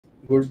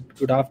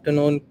good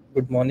afternoon,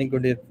 good morning,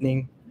 good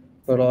evening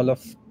for all of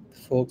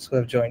folks who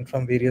have joined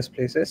from various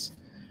places.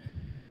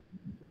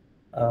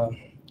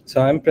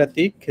 So I'm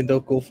Pratik,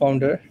 the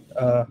co-founder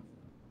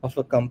of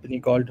a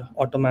company called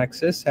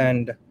Automaxis,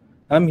 and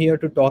I'm here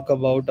to talk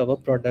about our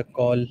product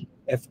called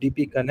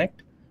FDP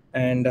Connect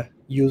and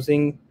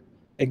using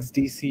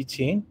XDC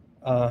chain,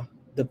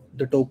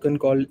 the token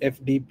called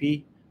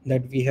FDP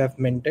that we have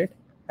minted,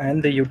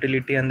 and the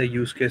utility and the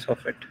use case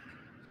of it.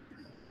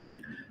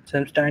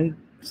 So I'm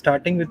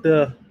starting with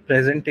the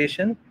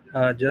presentation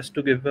just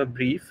to give a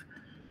brief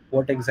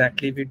what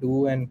exactly we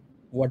do and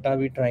what are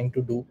we trying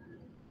to do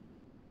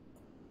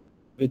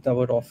with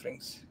our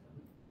offerings.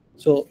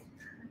 So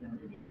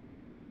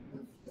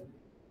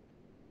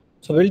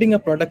building a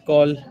product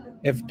called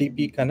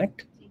FDP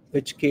Connect,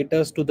 which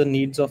caters to the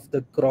needs of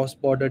the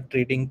cross-border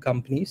trading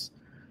companies,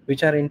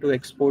 which are into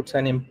exports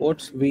and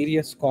imports,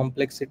 various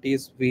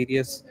complexities,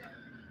 various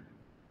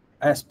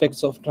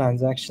aspects of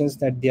transactions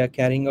that they are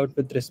carrying out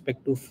with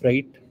respect to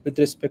freight, with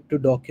respect to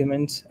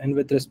documents, and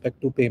with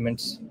respect to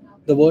payments.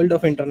 The world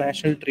of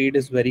international trade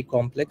is very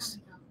complex,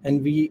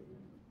 and we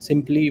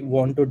simply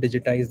want to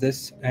digitize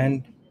this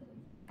and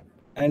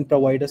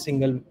provide a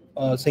single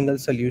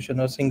solution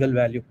or single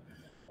value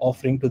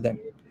offering to them.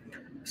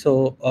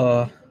 So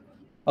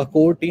a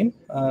core team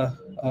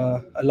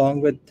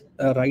along with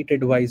a right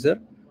advisor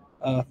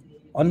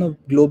on a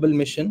global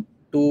mission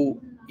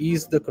to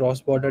ease the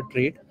cross-border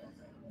trade.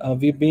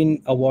 We've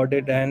been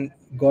awarded and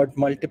got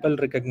multiple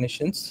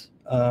recognitions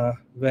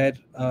where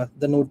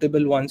the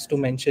notable ones to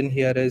mention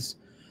here is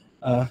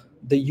the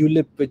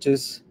ULIP, which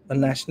is a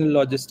National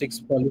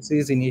Logistics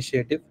Policies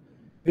Initiative.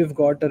 We've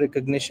got a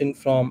recognition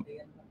from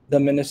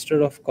the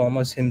Minister of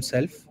Commerce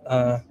himself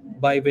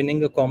by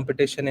winning a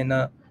competition in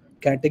a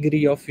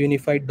category of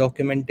unified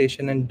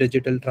documentation and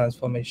digital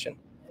transformation.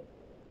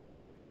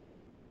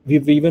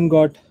 We've even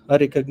got a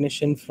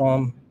recognition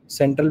from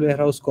Central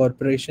Warehouse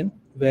Corporation,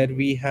 where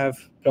we have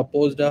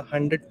proposed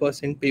 100%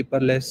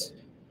 paperless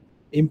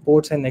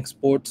imports and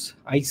exports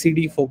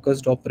ICD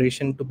focused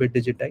operation to be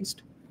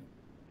digitized,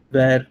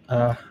 where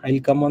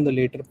I'll come on the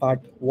later part.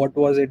 What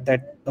was it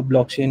that a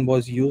blockchain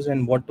was used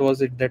and what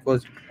was it that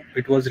was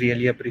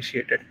really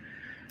appreciated.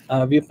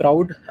 We're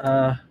proud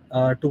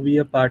to be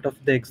a part of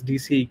the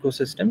XDC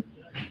ecosystem.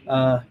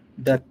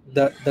 That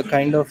the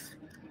kind of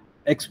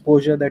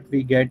exposure that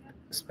we get,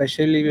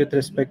 especially with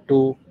respect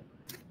to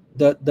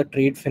the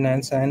trade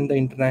finance and the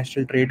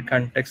international trade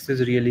context,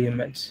 is really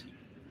immense.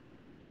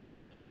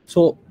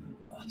 So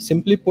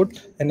simply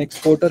put, an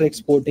exporter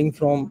exporting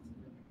from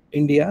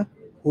India,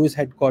 who is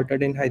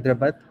headquartered in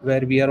Hyderabad,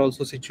 where we are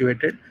also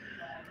situated,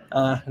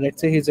 let's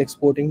say he's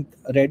exporting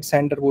red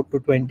sandalwood to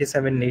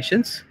 27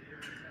 nations.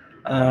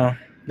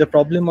 The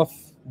problem of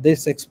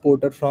this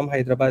exporter from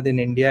Hyderabad in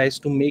India is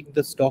to make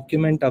this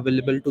document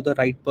available to the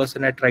right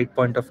person at right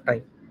point of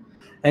time.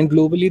 And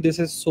globally, this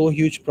is so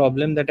huge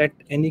problem that at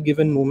any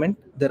given moment,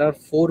 there are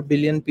 4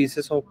 billion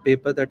pieces of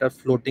paper that are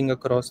floating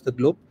across the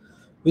globe,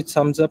 which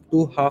sums up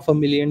to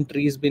 500,000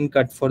 trees being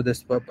cut for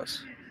this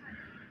purpose.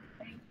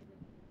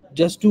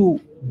 Just to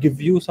give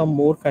you some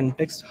more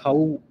context,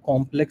 how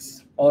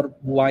complex or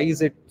why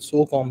is it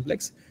so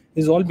complex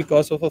is all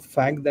because of a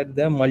fact that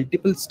there are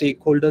multiple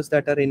stakeholders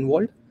that are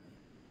involved,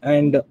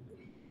 and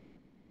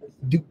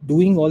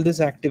doing all these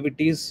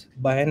activities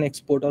by an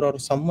exporter or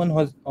someone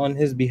who's on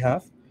his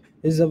behalf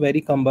is a very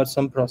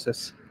cumbersome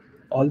process.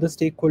 All the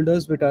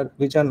stakeholders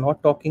which are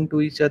not talking to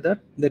each other,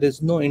 there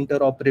is no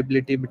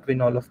interoperability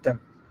between all of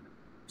them.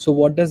 So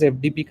what does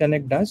FDP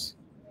Connect does?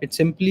 It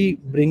simply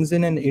brings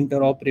in an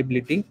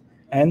interoperability,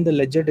 and the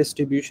ledger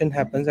distribution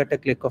happens at a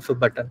click of a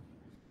button.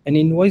 An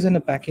invoice and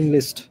a packing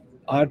list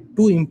are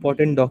two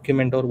important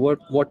documents, or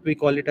what we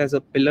call it as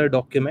a pillar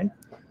document,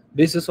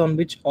 basis on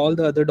which all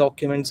the other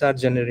documents are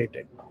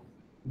generated.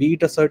 Be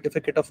it a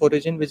certificate of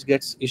origin which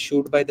gets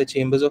issued by the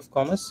Chambers of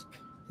Commerce,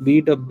 be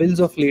it a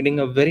bills of lading,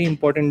 a very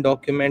important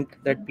document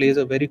that plays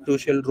a very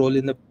crucial role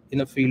in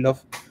a field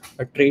of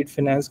a trade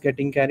finance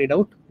getting carried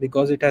out,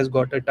 because it has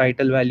got a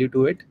title value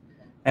to it,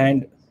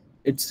 and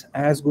it's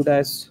as good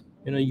as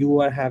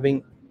you are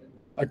having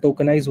a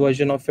tokenized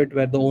version of it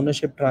where the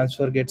ownership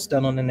transfer gets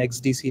done on an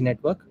XDC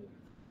network.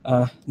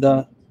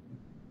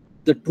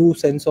 The true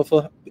sense of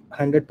a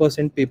 100%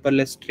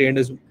 paperless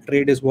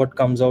trade is what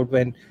comes out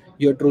when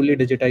you're truly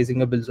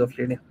digitizing a bills of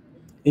lading,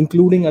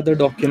 including other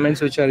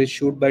documents which are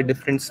issued by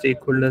different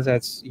stakeholders,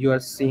 as you are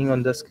seeing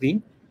on the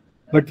screen.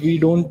 But we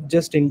don't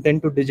just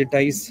intend to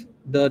digitize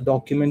the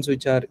documents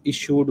which are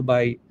issued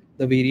by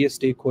the various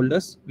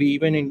stakeholders. We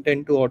even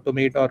intend to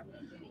automate or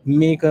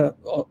make a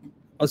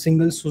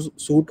single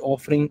suit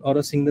offering or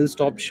a single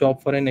stop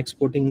shop for an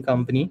exporting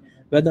company,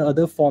 where the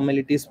other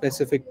formalities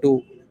specific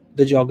to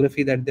the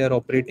geography that they are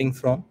operating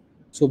from.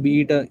 So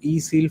be it a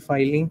e-seal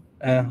filing,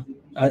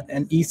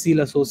 an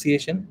e-seal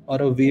association, or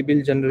a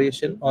waybill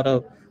generation, or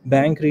a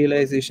bank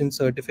realization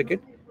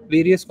certificate,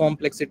 various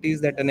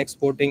complexities that an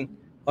exporting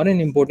or an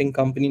importing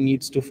company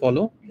needs to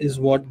follow is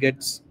what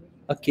gets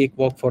a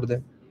cakewalk for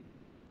them.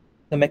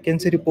 The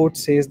McKinsey report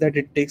says that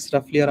it takes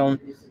roughly around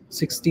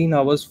 16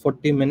 hours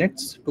 40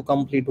 minutes to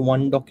complete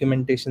one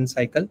documentation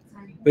cycle.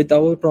 With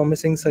our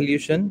promising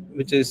solution,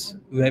 which is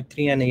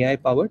Web3 and AI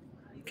powered,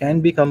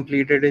 can be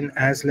completed in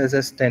as less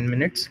as 10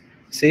 minutes,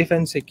 safe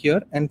and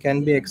secure, and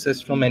can be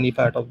accessed from any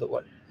part of the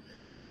world.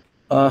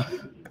 Uh,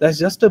 that's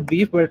just a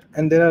brief, but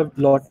and there are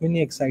lot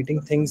many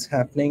exciting things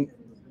happening,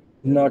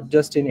 not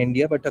just in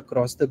India but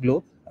across the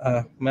globe.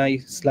 My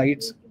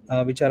slides,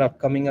 which are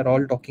upcoming, are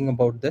all talking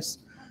about this.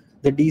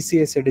 The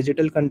DCSA,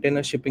 Digital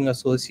Container Shipping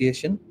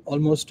Association,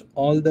 almost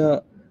all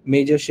the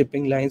major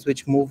shipping lines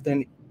which move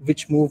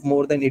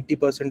more than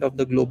 80% of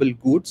the global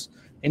goods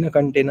in a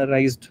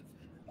containerized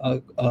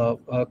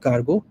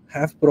cargo,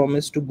 have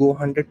promised to go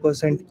 100%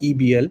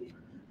 EBL.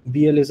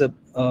 BL is a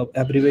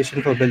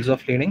abbreviation for bills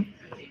of lading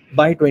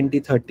by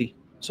 2030.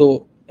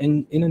 So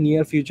in a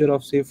near future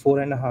of say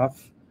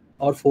 4.5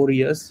 or 4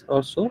 years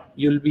or so,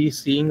 you'll be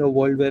seeing a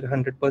world where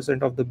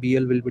 100% of the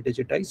BL will be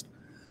digitized.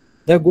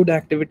 There are good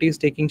activities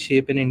taking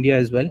shape in India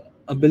as well.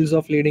 A bills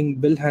of lading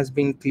bill has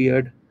been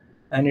cleared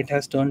and it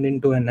has turned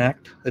into an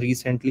act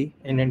recently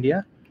in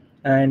India.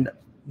 And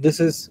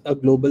this is a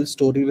global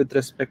story with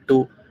respect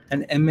to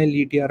an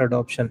MLETR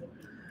adoption,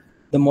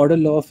 the model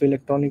law of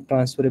electronic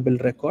transferable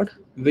record,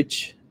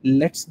 which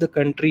lets the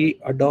country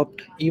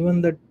adopt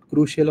even the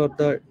crucial or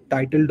the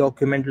title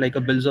document like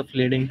a bills of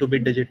lading to be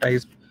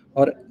digitized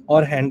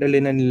or handled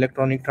in an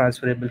electronic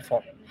transferable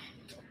form.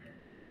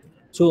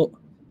 So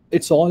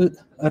it's all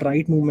a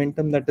right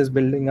momentum that is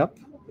building up,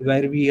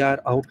 where we are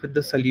out with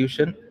the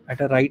solution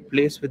at a right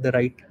place with the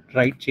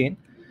right chain.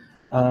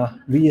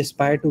 We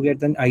aspire to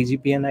get an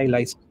IGPNI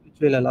license, which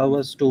will allow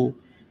us to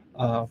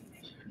uh,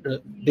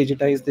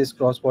 digitize these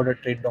cross-border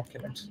trade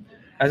documents.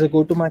 As a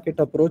go-to-market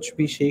approach,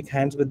 we shake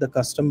hands with the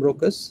custom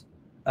brokers,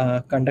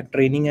 conduct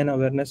training and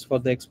awareness for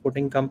the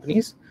exporting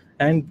companies,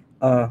 and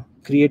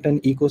create an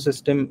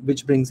ecosystem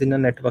which brings in a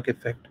network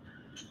effect.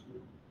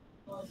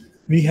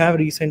 We have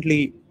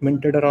recently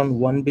minted around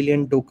 1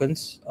 billion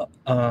tokens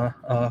called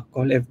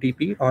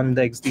FDP on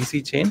the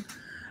XDC chain,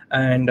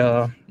 and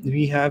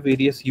we have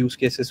various use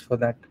cases for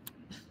that.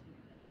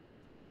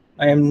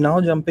 I am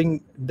now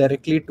jumping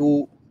directly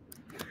to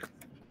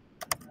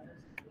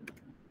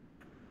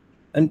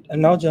and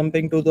now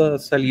jumping to the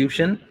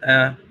solution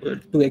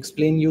to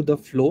explain you the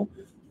flow,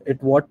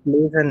 at what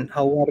place and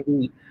how are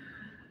we.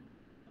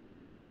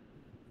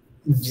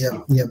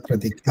 Yeah,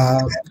 Pratik.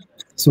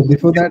 So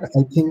before that,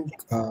 I think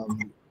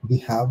we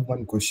have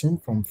one question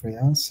from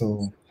Freya.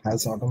 So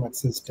has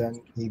Automaxis done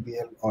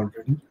EBL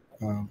already?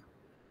 Um,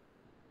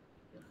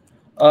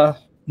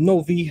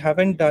 No, we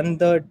haven't done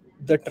the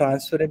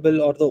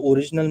transferable or the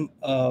original,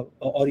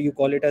 or you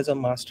call it as a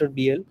master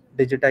BL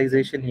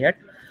digitization yet,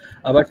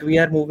 but we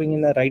are moving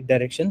in the right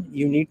direction.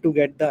 You need to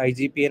get the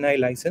IGPNI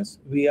license.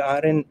 We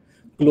are in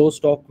close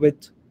talk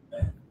with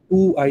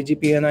two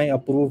IGPNI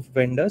approved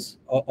vendors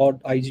or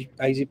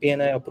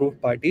IGPNI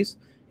approved parties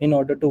in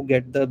order to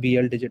get the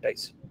BL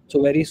digitized.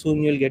 So very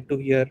soon you'll get to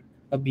hear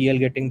a BL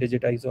getting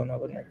digitized on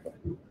our network.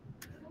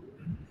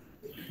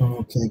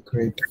 okay,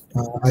 great.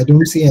 I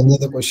don't see any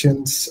other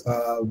questions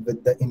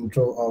with the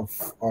intro of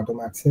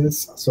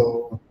Automaxis.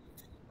 So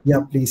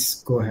yeah,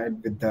 please go ahead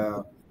with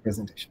the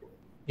presentation.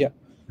 Yeah.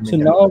 I So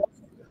mean, demo.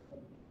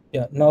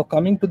 now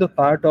coming to the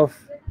part of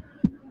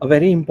a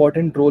very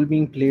important role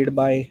being played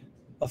by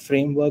a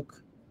framework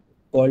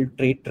called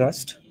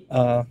TradeTrust.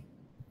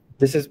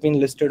 This has been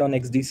listed on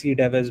XDC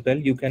Dev as well.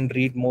 You can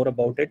read more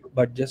about it,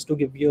 but just to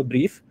give you a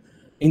brief,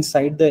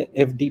 inside the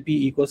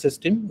FDP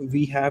ecosystem,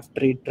 we have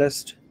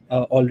TradeTrust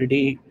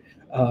already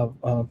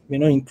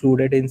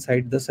included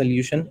inside the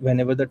solution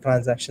whenever the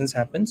transactions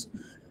happens.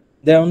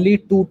 There are only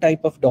two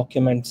type of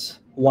documents.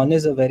 One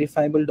is a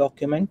verifiable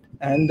document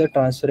and the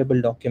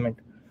transferable document.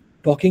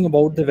 Talking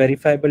about the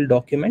verifiable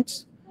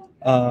documents,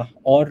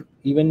 or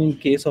even in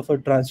case of a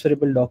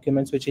transferable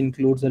documents, which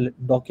includes a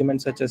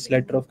document such as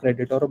letter of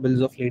credit or a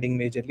bills of lading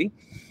majorly,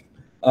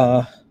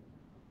 uh,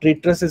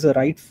 TradeTrust is a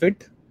right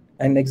fit,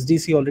 and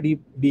XDC already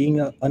being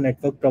a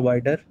network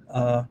provider,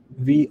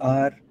 we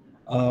are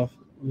uh,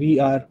 we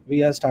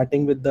are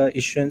starting with the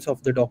issuance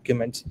of the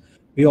documents.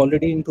 We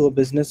already into a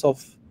business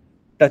of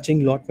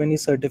touching lot many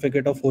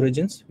certificate of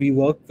origins. We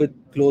work with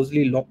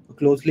closely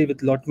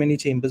with lot many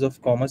chambers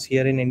of commerce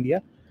here in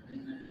India.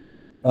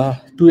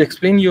 To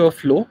explain your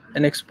flow,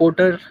 an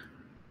exporter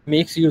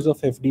makes use of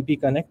FDP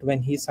Connect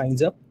when he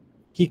signs up.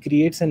 He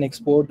creates an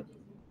export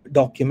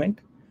document,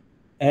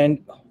 and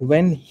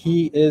when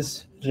he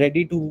is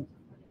ready to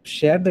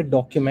share the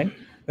document,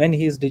 when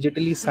he is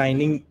digitally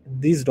signing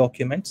these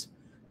documents,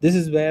 this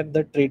is where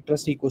the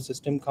TradeTrust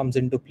ecosystem comes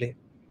into play.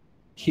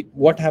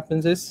 What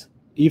happens is,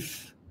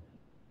 if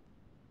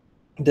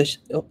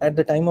at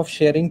the time of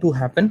sharing to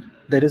happen,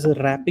 there is a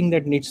wrapping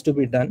that needs to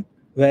be done,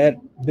 where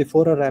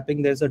before a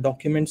wrapping there's a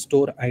document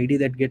store ID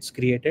that gets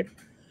created.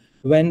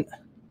 When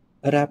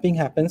a wrapping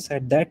happens,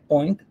 at that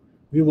point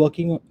we're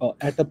working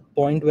at a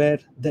point where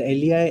the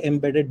LEI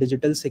embedded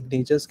digital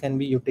signatures can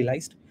be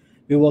utilized.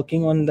 We're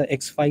working on the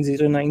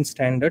X509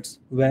 standards,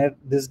 where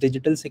this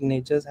digital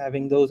signatures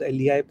having those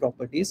LEI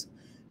properties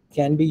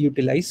can be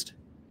utilized.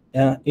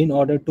 in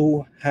order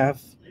to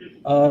have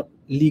a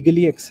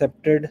legally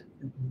accepted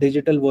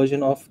digital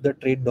version of the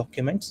trade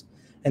documents,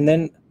 and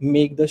then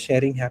make the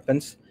sharing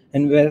happens.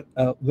 And where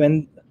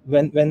when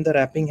the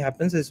wrapping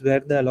happens is where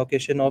the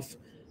allocation of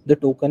the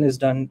token is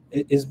done,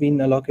 is being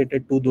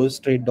allocated to those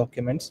trade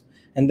documents,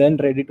 and then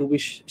ready to be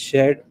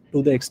shared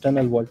to the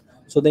external world.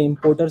 So the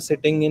importer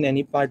sitting in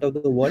any part of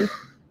the world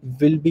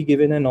will be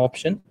given an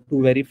option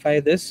to verify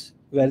this,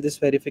 where this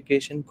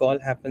verification call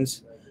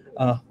happens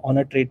on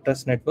a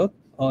TradeTrust network,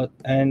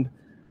 and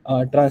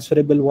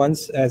transferable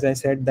ones, as I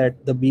said,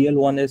 that the BL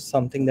one is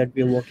something that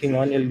we're working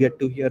on. You'll get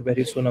to hear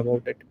very soon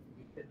about it.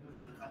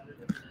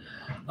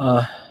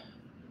 Now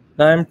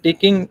I'm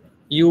taking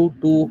you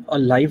to a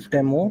live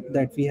demo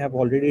that we have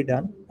already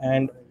done,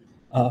 and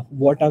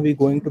what are we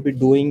going to be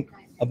doing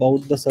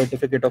about the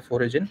certificate of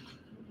origin.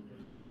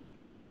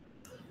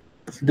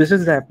 This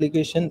is the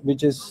application,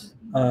 which is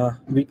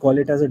we call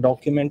it as a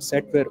document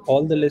set, where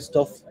all the list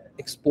of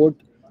export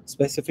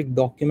specific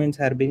documents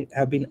have been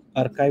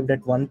archived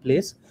at one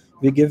place.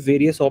 We give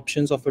various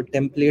options of a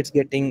templates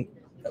getting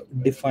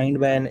defined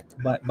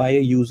by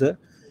a user,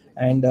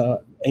 and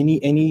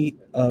any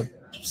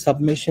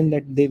submission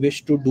that they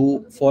wish to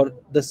do for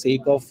the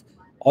sake of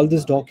all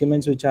these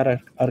documents which are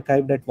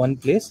archived at one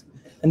place.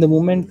 And the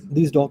moment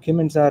these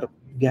documents are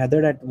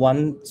gathered at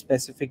one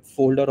specific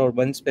folder or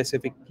one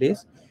specific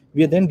place,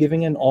 we are then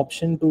giving an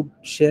option to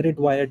share it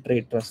via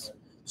TradeTrust.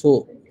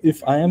 So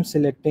if I am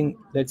selecting,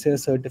 let's say, a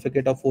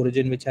certificate of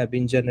origin which have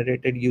been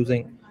generated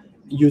using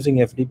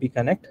FDP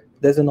Connect,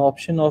 there's an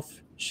option of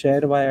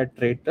share via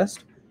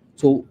TradeTrust.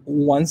 So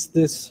once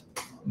this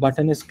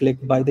button is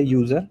clicked by the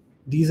user,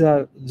 these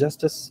are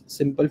just a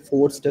simple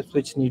 4 steps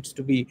which needs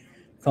to be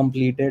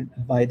completed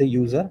by the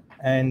user,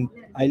 and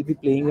I'll be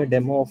playing a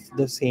demo of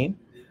the same.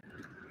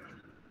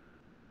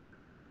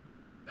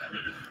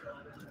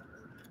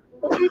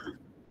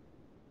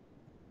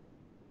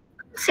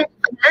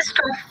 List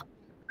of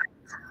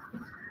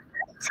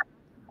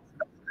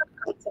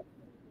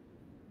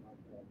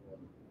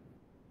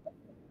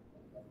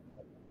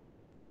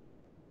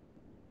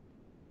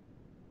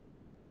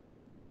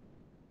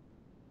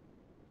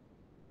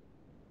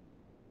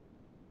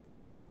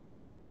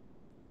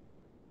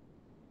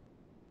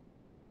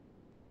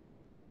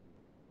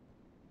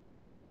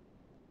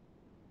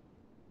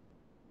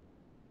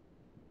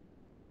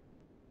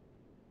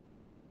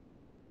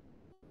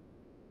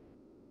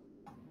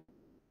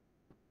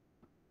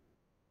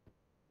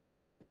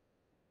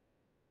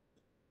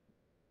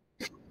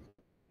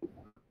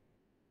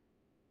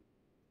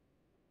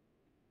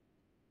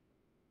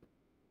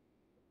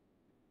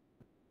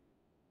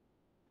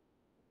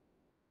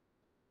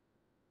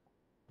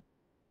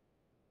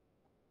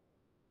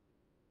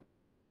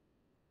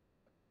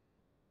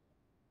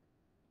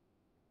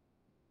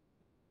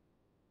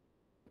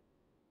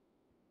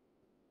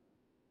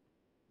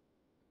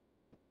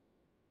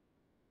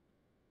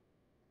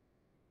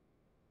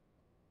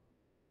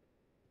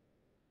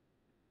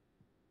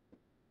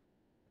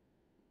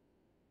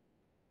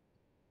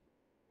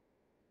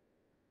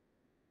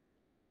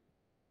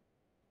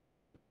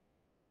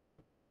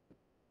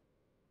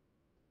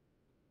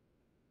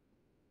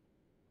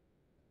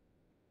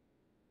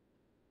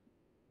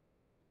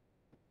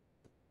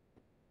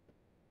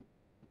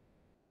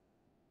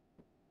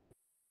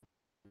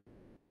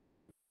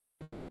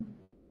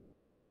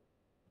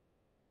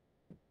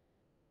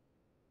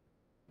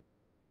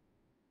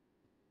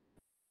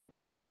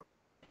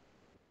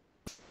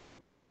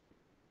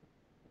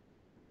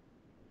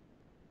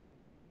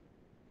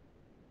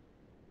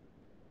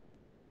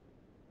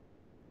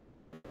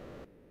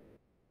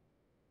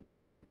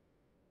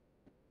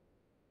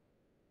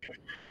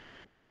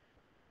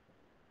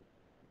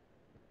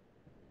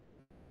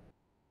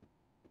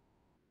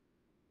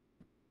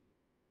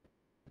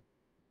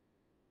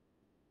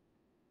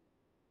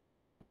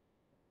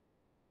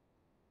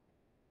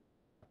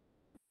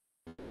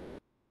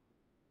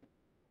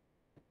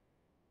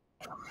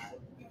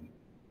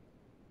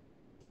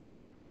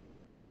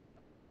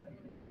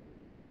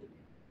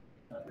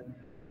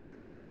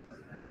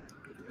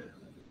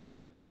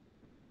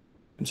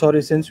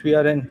sorry, since we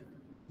are in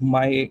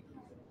my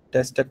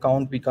test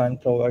account, we can't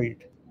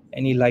provide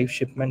any live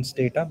shipments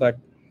data, but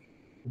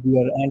we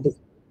are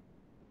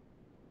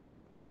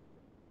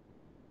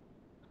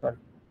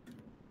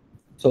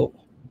so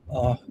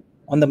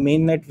on the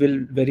mainnet,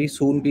 we'll very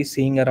soon be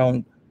seeing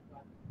around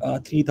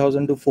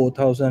 3,000 to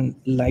 4,000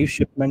 live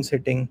shipments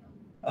hitting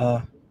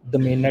the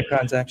mainnet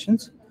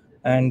transactions,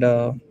 and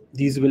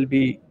these will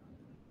be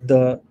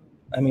the,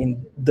 I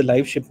mean, the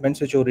live shipments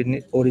which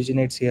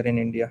originates here in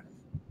India.